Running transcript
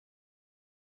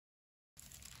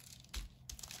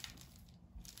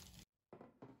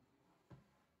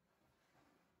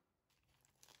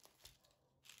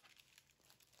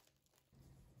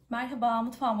Merhaba,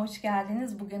 mutfağıma hoş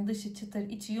geldiniz. Bugün dışı çıtır,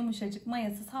 içi yumuşacık,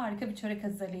 mayasız harika bir çörek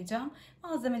hazırlayacağım.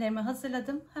 Malzemelerimi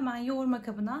hazırladım. Hemen yoğurma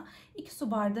kabına 2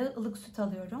 su bardağı ılık süt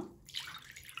alıyorum.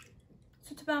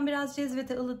 Sütü ben biraz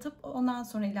cezvede ılıtıp ondan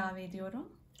sonra ilave ediyorum.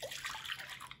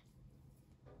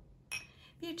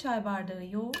 1 çay bardağı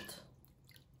yoğurt.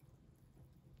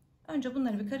 Önce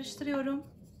bunları bir karıştırıyorum.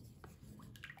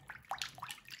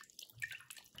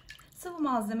 Sıvı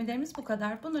malzemelerimiz bu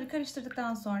kadar. Bunları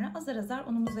karıştırdıktan sonra azar azar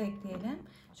unumuzu ekleyelim.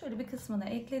 Şöyle bir kısmını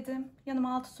ekledim.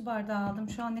 Yanıma 6 su bardağı aldım.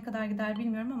 Şu an ne kadar gider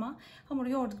bilmiyorum ama hamuru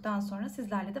yoğurduktan sonra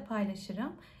sizlerle de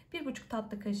paylaşırım. 1,5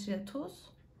 tatlı kaşığı tuz.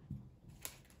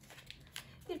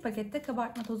 1 paket de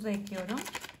kabartma tozu ekliyorum.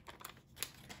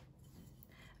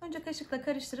 Önce kaşıkla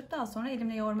karıştırıp daha sonra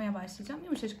elimle yoğurmaya başlayacağım.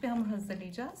 Yumuşacık bir hamur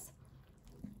hazırlayacağız.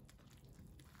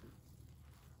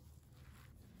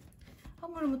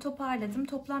 Hamurumu toparladım.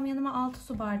 Toplam yanıma 6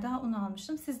 su bardağı un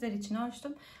almıştım. Sizler için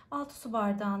ölçtüm. 6 su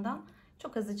bardağından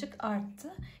çok azıcık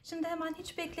arttı. Şimdi hemen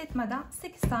hiç bekletmeden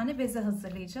 8 tane beze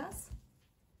hazırlayacağız.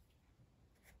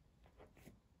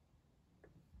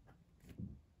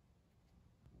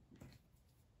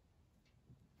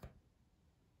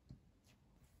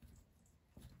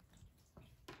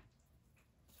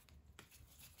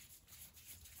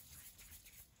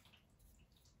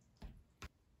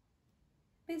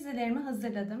 Bezelerimi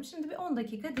hazırladım. Şimdi bir 10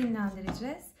 dakika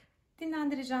dinlendireceğiz.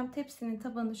 Dinlendireceğim tepsinin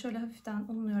tabanını şöyle hafiften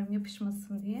unluyorum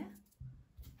yapışmasın diye.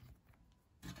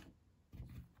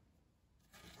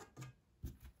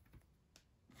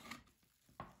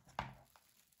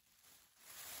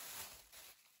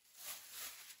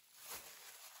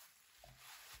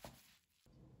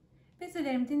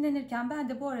 Bezelerim dinlenirken ben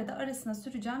de bu arada arasına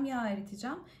süreceğim yağ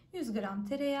eriteceğim. 100 gram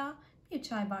tereyağı, 1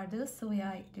 çay bardağı sıvı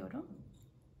yağ ekliyorum.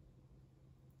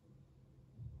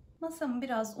 Masamı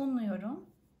biraz unluyorum.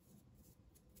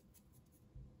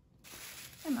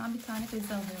 Hemen bir tane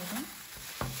beze alıyorum.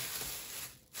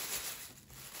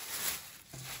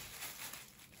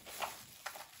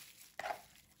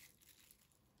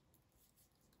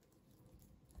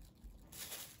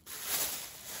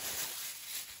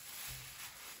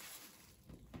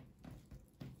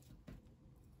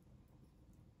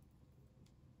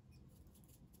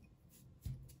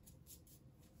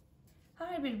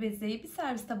 Her bir bezeyi bir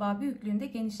servis tabağı büyüklüğünde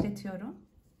genişletiyorum.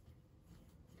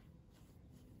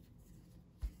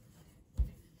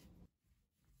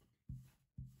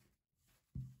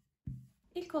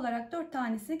 İlk olarak 4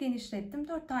 tanesini genişlettim.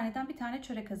 4 taneden bir tane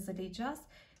çörek hazırlayacağız.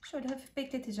 Şöyle hafif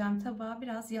bekleteceğim tabağı.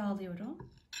 Biraz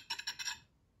yağlıyorum.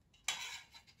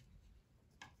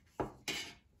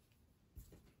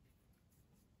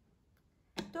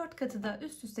 Dört katı da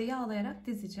üst üste yağlayarak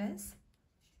dizeceğiz.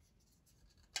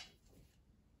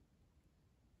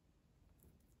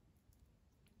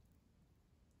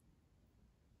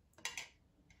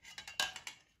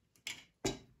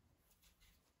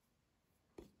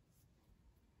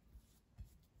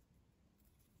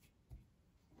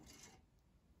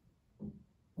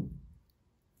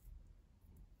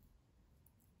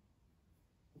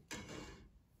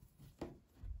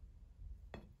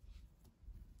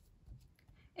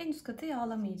 En üst katı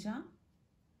yağlamayacağım.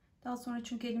 Daha sonra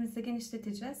çünkü elimizde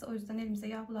genişleteceğiz. O yüzden elimize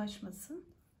yağ bulaşmasın.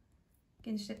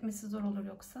 Genişletmesi zor olur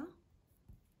yoksa.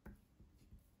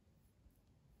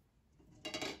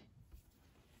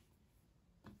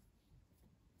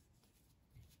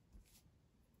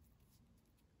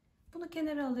 Bunu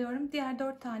kenara alıyorum. Diğer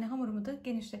 4 tane hamurumu da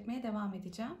genişletmeye devam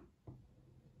edeceğim.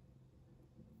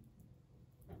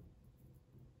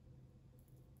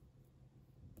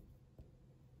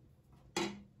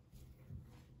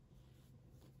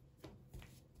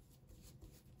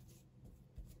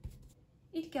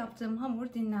 İlk yaptığım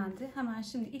hamur dinlendi. Hemen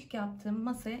şimdi ilk yaptığım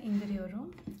masaya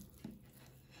indiriyorum.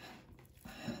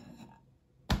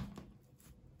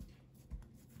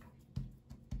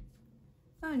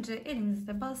 Önce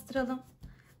elimizle bastıralım.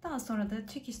 Daha sonra da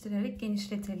çekiştirerek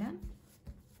genişletelim.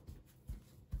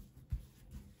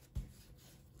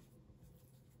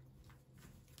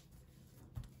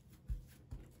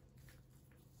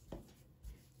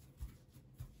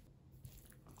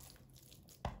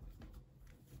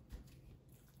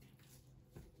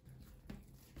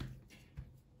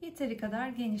 Yeteri kadar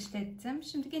genişlettim.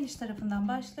 Şimdi geniş tarafından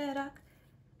başlayarak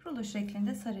rulo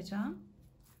şeklinde saracağım.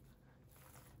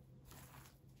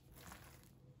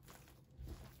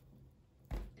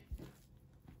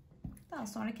 Daha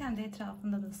sonra kendi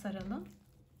etrafında da saralım.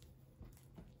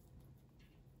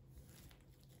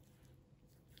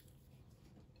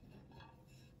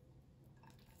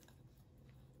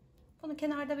 Bunu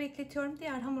kenarda bekletiyorum.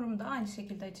 Diğer hamurumu da aynı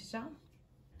şekilde açacağım.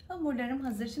 Hamurlarım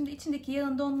hazır. Şimdi içindeki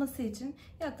yağın donması için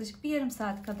yaklaşık bir yarım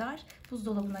saat kadar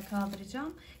buzdolabına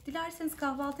kaldıracağım. Dilerseniz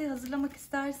kahvaltıyı hazırlamak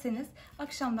isterseniz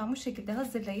akşamdan bu şekilde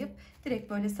hazırlayıp direkt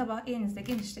böyle sabah elinizde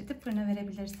genişletip fırına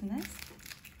verebilirsiniz.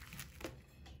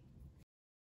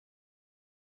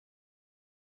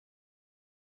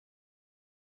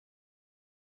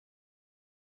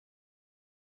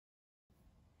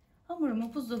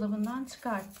 Hamurumu buzdolabından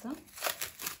çıkarttım.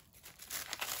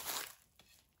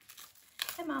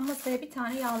 Hemen masaya bir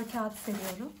tane yağlı kağıt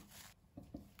seriyorum.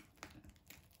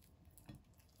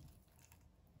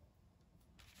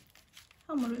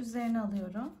 Hamuru üzerine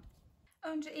alıyorum.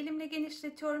 Önce elimle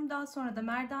genişletiyorum. Daha sonra da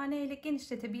merdane ile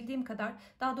genişletebildiğim kadar,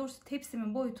 daha doğrusu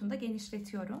tepsimin boyutunda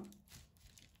genişletiyorum.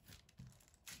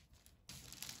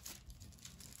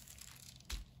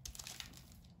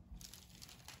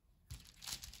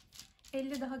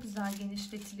 Elle daha güzel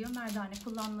genişletiliyor. Merdane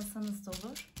kullanmasanız da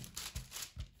olur.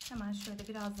 Hemen şöyle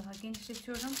biraz daha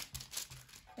genişletiyorum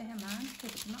ve hemen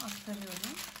tepsime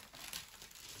aktarıyorum.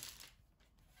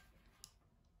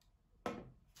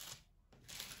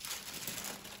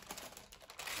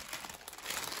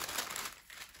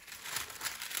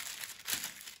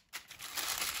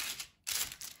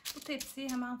 Bu tepsiyi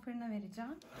hemen fırına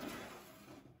vereceğim.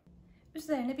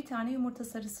 Üzerine bir tane yumurta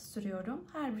sarısı sürüyorum.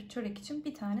 Her bir çörek için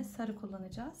bir tane sarı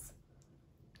kullanacağız.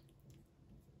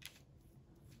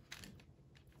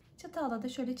 Çatalla da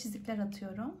şöyle çizikler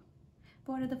atıyorum.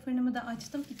 Bu arada fırınımı da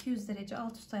açtım. 200 derece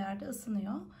alt üst ayarda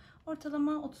ısınıyor.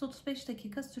 Ortalama 30-35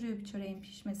 dakika sürüyor bir çöreğin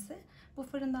pişmesi. Bu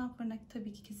fırından fırına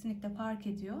tabii ki kesinlikle fark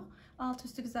ediyor. Alt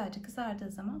üstü güzelce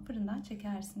kızardığı zaman fırından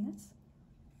çekersiniz.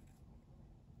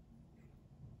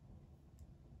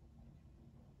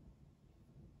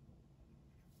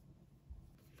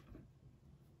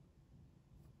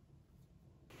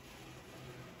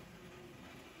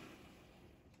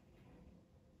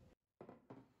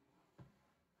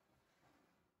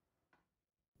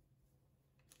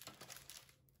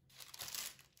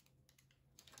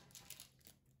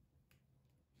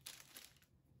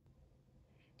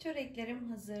 Çöreklerim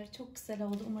hazır. Çok güzel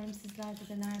oldu. Umarım sizler de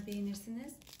dener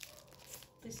beğenirsiniz.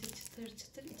 Dışı çıtır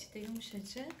çıtır, içi de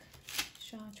yumuşacık.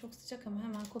 Şu an çok sıcak ama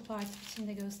hemen kopartıp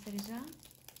içinde göstereceğim.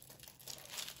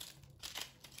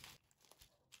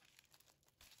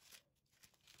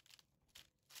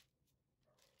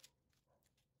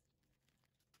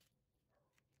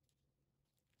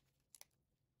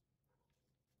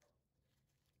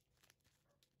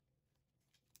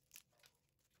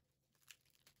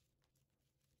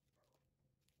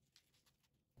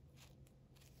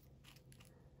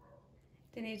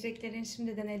 Deneyeceklerin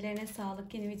şimdiden ellerine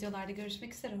sağlık. Yeni videolarda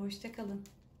görüşmek üzere. Hoşça kalın.